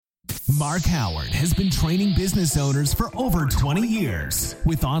Mark Howard has been training business owners for over 20 years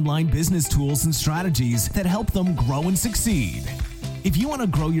with online business tools and strategies that help them grow and succeed. If you want to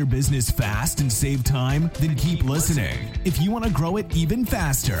grow your business fast and save time, then keep listening. If you want to grow it even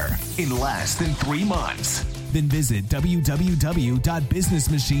faster in less than 3 months, then visit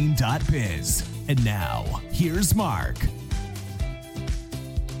www.businessmachine.biz. And now, here's Mark.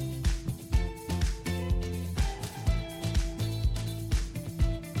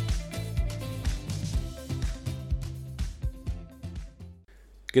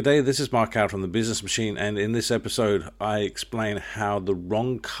 Good day, this is Mark Howard from The Business Machine, and in this episode I explain how the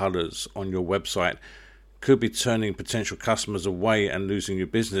wrong colors on your website could be turning potential customers away and losing your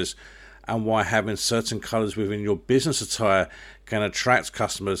business, and why having certain colors within your business attire can attract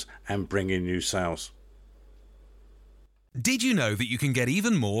customers and bring in new sales. Did you know that you can get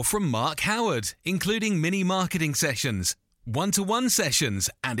even more from Mark Howard, including mini marketing sessions, one-to-one sessions,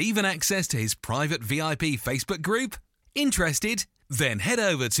 and even access to his private VIP Facebook group? Interested? Then head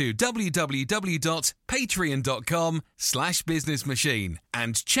over to www.patreon.com/businessmachine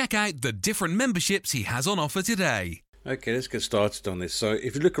and check out the different memberships he has on offer today. Okay, let's get started on this. So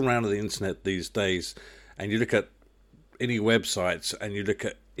if you look around at the internet these days and you look at any websites and you look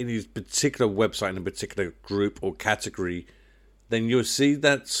at any particular website in a particular group or category, then you'll see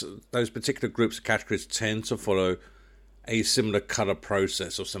that those particular groups or categories tend to follow a similar color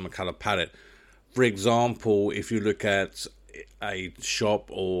process or similar color palette. For example, if you look at a shop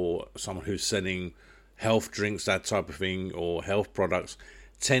or someone who's selling health drinks, that type of thing, or health products,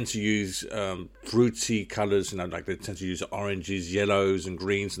 tend to use fruity colors, like they tend to use oranges, yellows and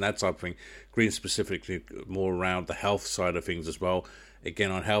greens and that type of thing. Green specifically more around the health side of things as well. Again,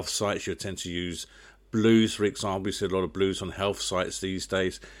 on health sites you tend to use blues, for example. You see a lot of blues on health sites these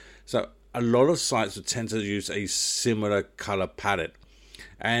days. So a lot of sites tend to use a similar color palette.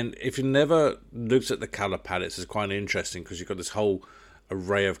 And if you never looked at the color palettes, it's quite interesting because you've got this whole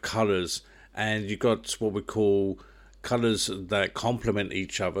array of colors, and you've got what we call colors that complement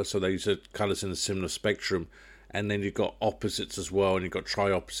each other. So these are colors in a similar spectrum, and then you've got opposites as well, and you've got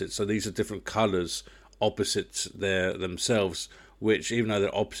tri-opposites. So these are different colors, opposites there themselves, which even though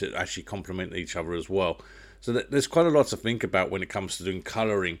they're opposite, actually complement each other as well. So there's quite a lot to think about when it comes to doing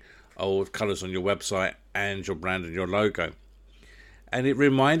coloring or colors on your website and your brand and your logo. And it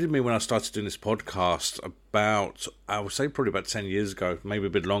reminded me when I started doing this podcast about, I would say probably about 10 years ago, maybe a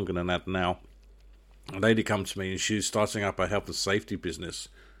bit longer than that now. A lady came to me and she was starting up a health and safety business.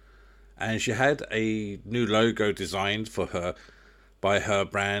 And she had a new logo designed for her by her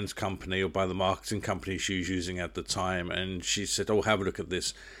brand company or by the marketing company she was using at the time. And she said, oh, have a look at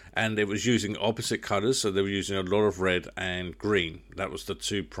this. And it was using opposite colors. So they were using a lot of red and green. That was the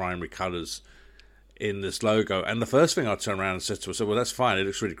two primary colors in this logo. And the first thing I turned around and said to her, well, that's fine, it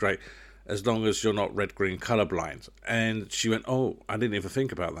looks really great as long as you're not red-green colorblind. And she went, oh, I didn't even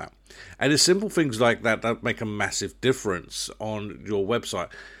think about that. And it's simple things like that make a massive difference on your website.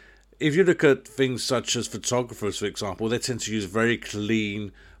 If you look at things such as photographers, for example, they tend to use very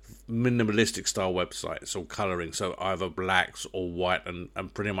clean, minimalistic style websites or coloring, so either blacks or white and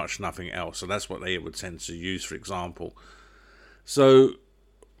pretty much nothing else. So that's what they would tend to use, for example. So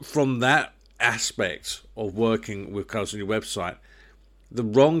from that aspect of working with colors on your website, the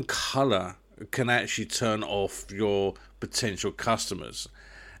wrong color can actually turn off your potential customers.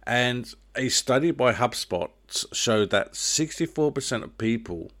 And a study by HubSpot showed that 64% of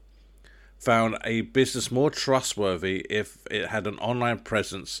people found a business more trustworthy if it had an online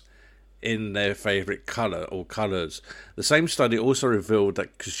presence in their favorite color or colors. The same study also revealed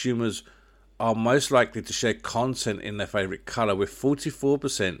that consumers are most likely to share content in their favorite color, with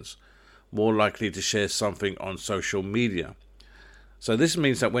 44% more likely to share something on social media. So this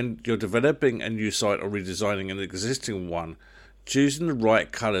means that when you're developing a new site or redesigning an existing one, choosing the right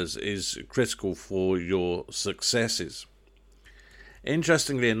colors is critical for your successes.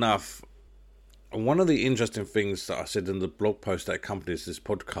 Interestingly enough, one of the interesting things that I said in the blog post that accompanies this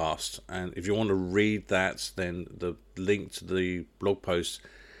podcast, and if you want to read that, then the link to the blog post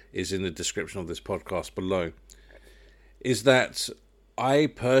is in the description of this podcast below, is that I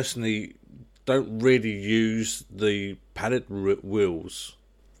personally don't really use the palette wheels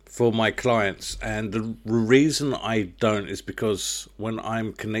for my clients, and the reason I don't is because when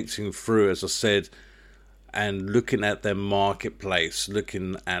I'm connecting through, as I said, and looking at their marketplace,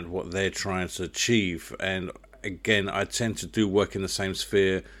 looking at what they're trying to achieve, and again, I tend to do work in the same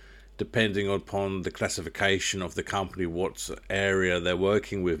sphere depending upon the classification of the company, what area they're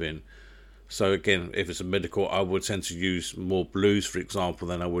working within. So again, if it's a medical, I would tend to use more blues, for example,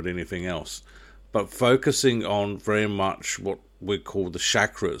 than I would anything else. But focusing on very much what we call the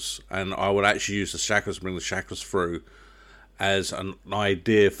chakras, and I would actually use the chakras, bring the chakras through as an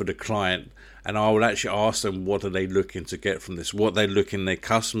idea for the client, and I would actually ask them what are they looking to get from this, what they're looking their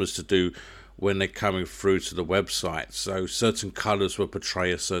customers to do when they're coming through to the website. So certain colors will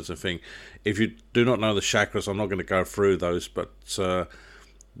portray a certain thing. If you do not know the chakras, I'm not going to go through those, but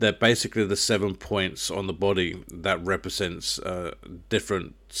they're basically the 7 points on the body that represents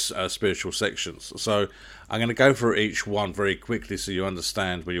different spiritual sections. So I'm going to go through each one very quickly so you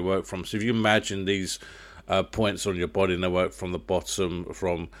understand where you work from. So if you imagine these points on your body, and they work from the bottom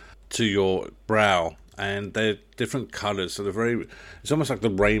to your brow, and they're different colors. So it's almost like the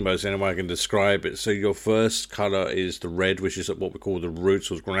rainbows, any way I can describe it. So your first color is the red, which is what we call the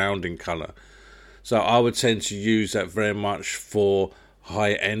roots or grounding color. So I would tend to use that very much for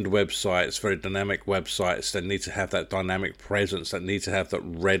high-end websites, very dynamic websites that need to have that dynamic presence, that need to have that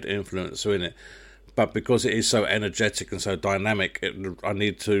red influence in it. But because it is so energetic and so dynamic, I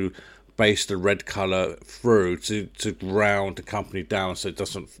need to base the red color through to ground the company down so it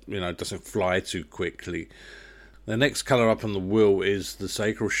doesn't fly too quickly. The next color up on the wheel is the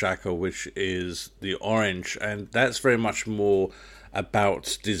sacral chakra, which is the orange, and that's very much more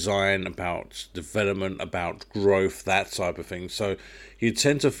about design, about development, about growth, that type of thing. So you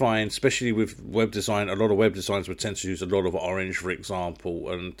tend to find, especially with web design, a lot of web designs would tend to use a lot of orange, for example,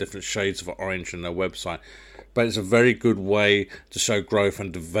 and different shades of orange in their website. But it's a very good way to show growth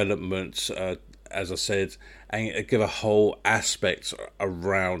and development, as I said, and give a whole aspect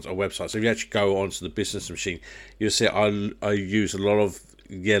around a website. So if you actually go onto the business machine, you'll see I use a lot of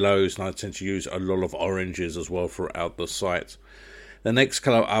yellows, and I tend to use a lot of oranges as well throughout the site. The next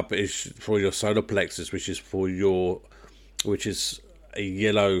color up is for your solar plexus, which is a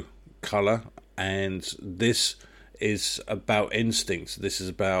yellow color, and this is about instinct. This is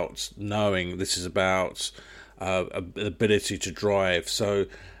about knowing. This is about ability to drive. So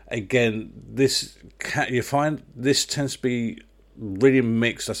again, you find this tends to be really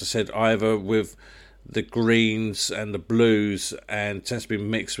mixed, as I said, either with the greens and the blues, and tends to be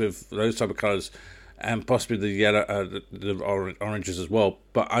mixed with those type of colors, and possibly the yellow, the oranges as well,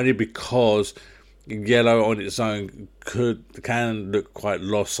 but only because yellow on its own can look quite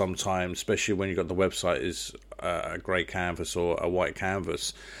lost sometimes, especially when you've got the website is a grey canvas or a white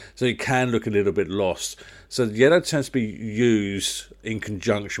canvas, so it can look a little bit lost. So yellow tends to be used in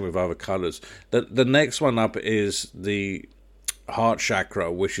conjunction with other colours. The next one up is the heart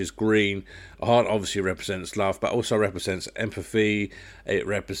chakra, which is green. Heart obviously represents love, but also represents empathy. It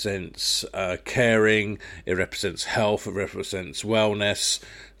represents caring. It represents health. It represents wellness.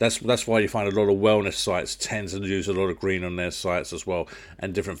 That's why you find a lot of wellness sites tend to use a lot of green on their sites as well,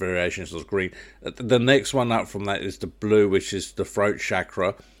 and different variations of green. The next one up from that is the blue, which is the throat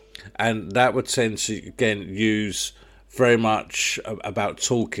chakra, and that would tend to again use very much about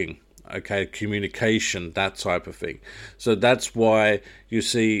talking. Okay, communication, that type of thing. So that's why you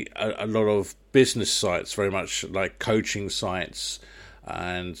see a lot of business sites, very much like coaching sites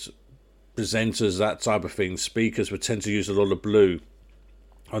and presenters, that type of thing. Speakers would tend to use a lot of blue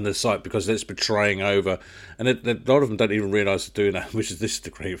on their site because it's portraying over, and a lot of them don't even realise they're doing that, which is the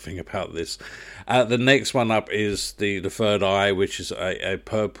great thing about this. The next one up is the third eye, which is a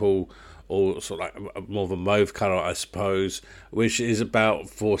purple, or sort of like more of a mauve colour, I suppose, which is about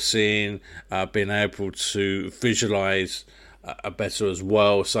foreseeing, being able to visualise better as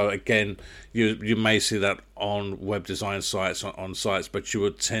well. So again, you may see that on web design sites, on sites, but you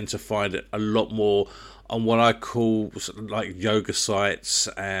would tend to find it a lot more on what I call like yoga sites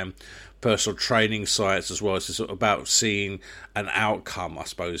and personal training sites as well. It's about seeing an outcome, I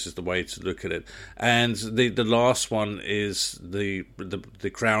suppose, is the way to look at it. And the last one is the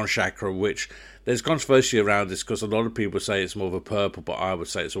crown chakra, which there's controversy around this because a lot of people say it's more of a purple, but I would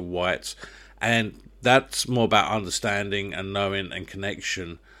say it's a white. And that's more about understanding and knowing and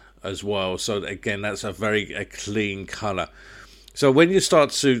connection as well. So again, that's a clean colour. So when you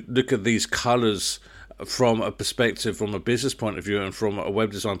start to look at these colours from a perspective, from a business point of view and from a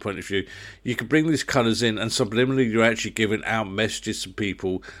web design point of view, you can bring these colours in, and subliminally you're actually giving out messages to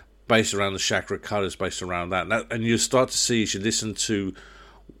people based around the chakra colours, based around that. And you start to see, as you listen to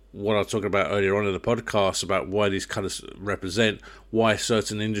what I was talking about earlier on in the podcast about why these colours represent, why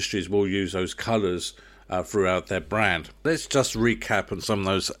certain industries will use those colours throughout their brand. Let's just recap on some of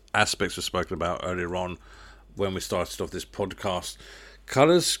those aspects we spoke about earlier on when we started off this podcast.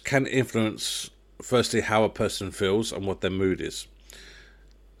 Colours can influence, firstly, how a person feels and what their mood is.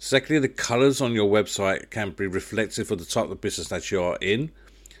 Secondly, the colours on your website can be reflective of the type of business that you are in.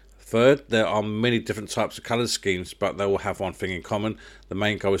 Third, there are many different types of colour schemes, but they all have one thing in common. The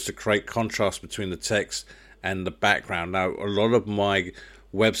main goal is to create contrast between the text and the background. Now, a lot of my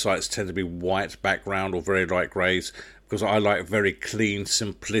websites tend to be white background or very light greys, because I like very clean,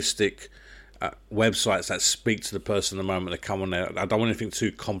 simplistic websites that speak to the person the moment they come on there. I don't want anything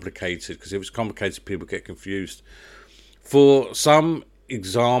too complicated, because if it's complicated, people get confused. For some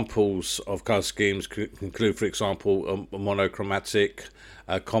examples of colour schemes include, for example, a monochromatic,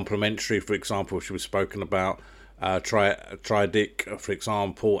 complementary, for example, which was spoken about, triadic, for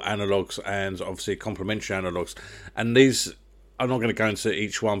example, analogues, and obviously complementary analogues. And these, I'm not going to go into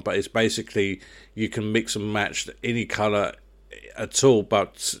each one, but it's basically you can mix and match any colour at all,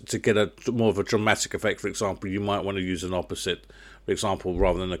 but to get a more of a dramatic effect, for example, you might want to use an opposite, for example,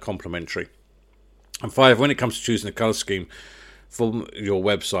 rather than a complementary. And 5, when it comes to choosing a colour scheme for your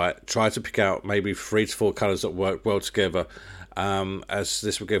website, try to pick out maybe 3 to 4 colours that work well together, as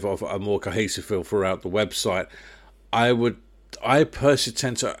this will give off a more cohesive feel throughout the website. I personally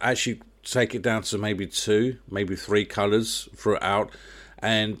tend to actually take it down to maybe 2, maybe 3 colours throughout,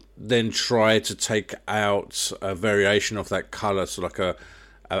 and then try to take out a variation of that colour, so like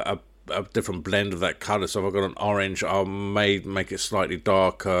a different blend of that colour. So if I've got an orange, I may make it slightly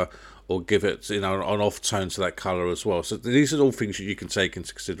darker, or give it, an off tone to that colour as well. So these are all things that you can take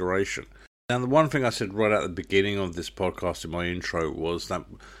into consideration. Now, the one thing I said right at the beginning of this podcast in my intro was that,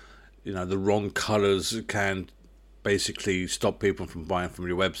 the wrong colours can basically stop people from buying from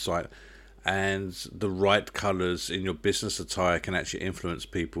your website, and the right colours in your business attire can actually influence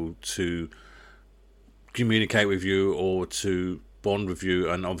people to communicate with you or to bond with you,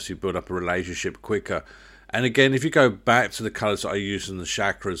 and obviously build up a relationship quicker. And again, if you go back to the colours that I use in the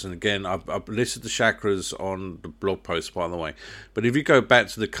chakras, and again, I've listed the chakras on the blog post, by the way, but if you go back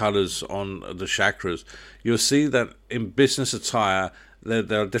to the colours on the chakras, you'll see that in business attire,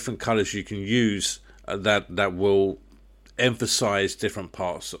 there are different colours you can use that will emphasize different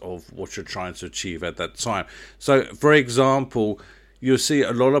parts of what you're trying to achieve at that time. So, for example, you'll see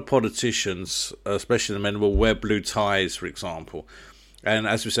a lot of politicians, especially the men, will wear blue ties, for example. And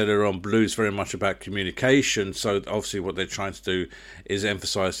as we said earlier on, blue is very much about communication. So obviously what they're trying to do is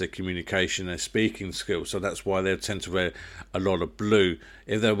emphasize their communication and speaking skills. So that's why they tend to wear a lot of blue.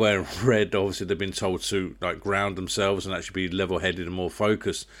 If they're wearing red, obviously they've been told to ground themselves and actually be level-headed and more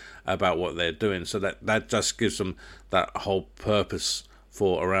focused about what they're doing. So that just gives them that whole purpose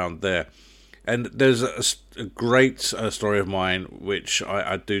for around there. And there's a great story of mine, which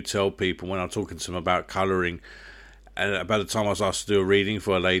I do tell people when I'm talking to them about colouring. And about the time I was asked to do a reading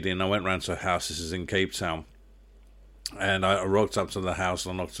for a lady, and I went round to her house. This is in Cape Town, and I rocked up to the house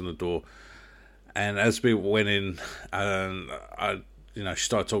and I knocked on the door. And as we went in, and she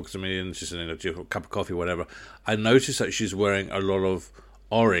started talking to me, and she said, "Do you have a cup of coffee, whatever?" I noticed that she's wearing a lot of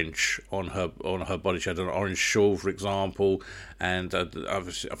orange on her body. She had an orange shawl, for example, and I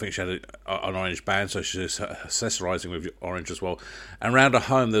think she had an orange band, so she's accessorizing with orange as well. And around her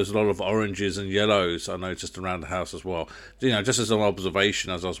home, there's a lot of oranges and yellows I noticed around the house as well, just as an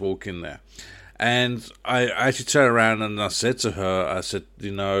observation as I was walking there. And I actually turned around and I said to her, I said,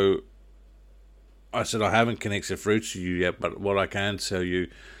 I haven't connected through to you yet, but what I can tell you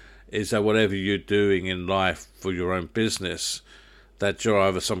is that whatever you're doing in life for your own business, that you're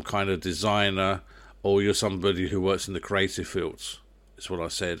either some kind of designer or you're somebody who works in the creative fields, is what I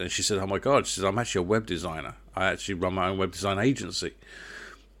said. And she said, "Oh my God," she said, "I'm actually a web designer. I actually run my own web design agency.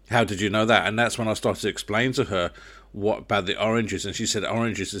 How did you know that?" And that's when I started to explain to her what about the oranges. And she said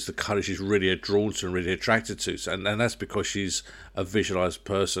oranges is the colour she's really drawn to and really attracted to. And that's because she's a visualised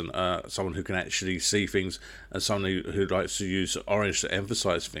person, someone who can actually see things, and someone who likes to use orange to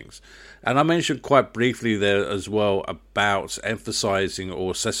emphasise things. And I mentioned quite briefly there as well about emphasising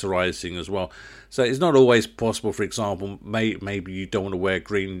or accessorising as well. So it's not always possible. For example, maybe you don't want to wear a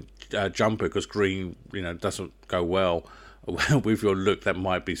green jumper because green, doesn't go well with your look. That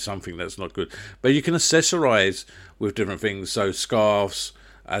might be something that's not good. But you can accessorize with different things. So scarves,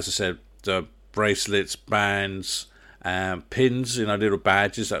 as I said, bracelets, bands, pins, little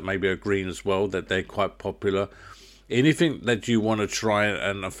badges that maybe are green as well, that they're quite popular. Anything that you want to try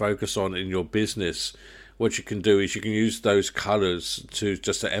and focus on in your business, what you can do is you can use those colours to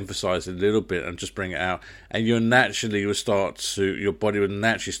emphasize a little bit and just bring it out, and your body will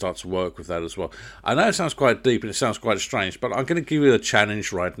naturally start to work with that as well. I know it sounds quite deep and it sounds quite strange, but I'm going to give you a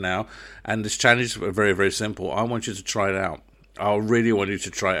challenge right now, and this challenge is very, very simple. I want you to try it out. I really want you to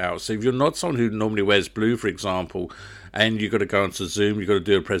try it out. So if you're not someone who normally wears blue, for example, and you've got to go onto Zoom, you've got to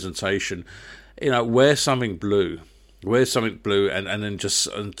do a presentation, wear something blue. wear something blue, and then just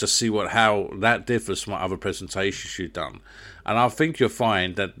see how that differs from what other presentations you've done. And I think you'll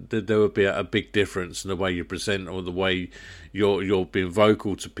find that there will be a big difference in the way you present, or the way you're being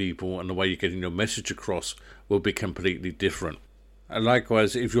vocal to people, and the way you're getting your message across will be completely different. And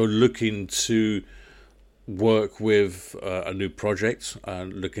likewise, if you're looking to work with a new project,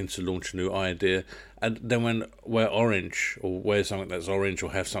 looking to launch a new idea, and then wear orange, or wear something that's orange,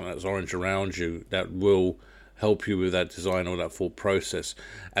 or have something that's orange around you, that will help you with that design or that thought process.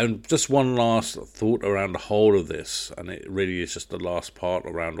 And just one last thought around the whole of this, and it really is just the last part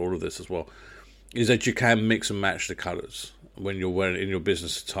around all of this as well, is that you can mix and match the colours when you're wearing it in your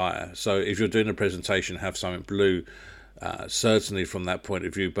business attire. So if you're doing a presentation, have something blue, certainly from that point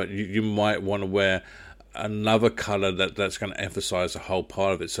of view, but you might want to wear another colour that's going to emphasise the whole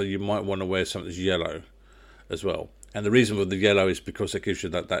part of it. So you might want to wear something that's yellow as well. And the reason for the yellow is because it gives you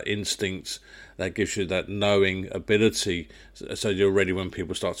that instinct, that gives you that knowing ability, so you're ready when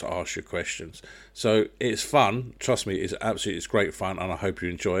people start to ask you questions. So it's fun. Trust me, it's great fun, and I hope you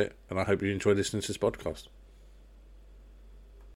enjoy it, and I hope you enjoy listening to this podcast.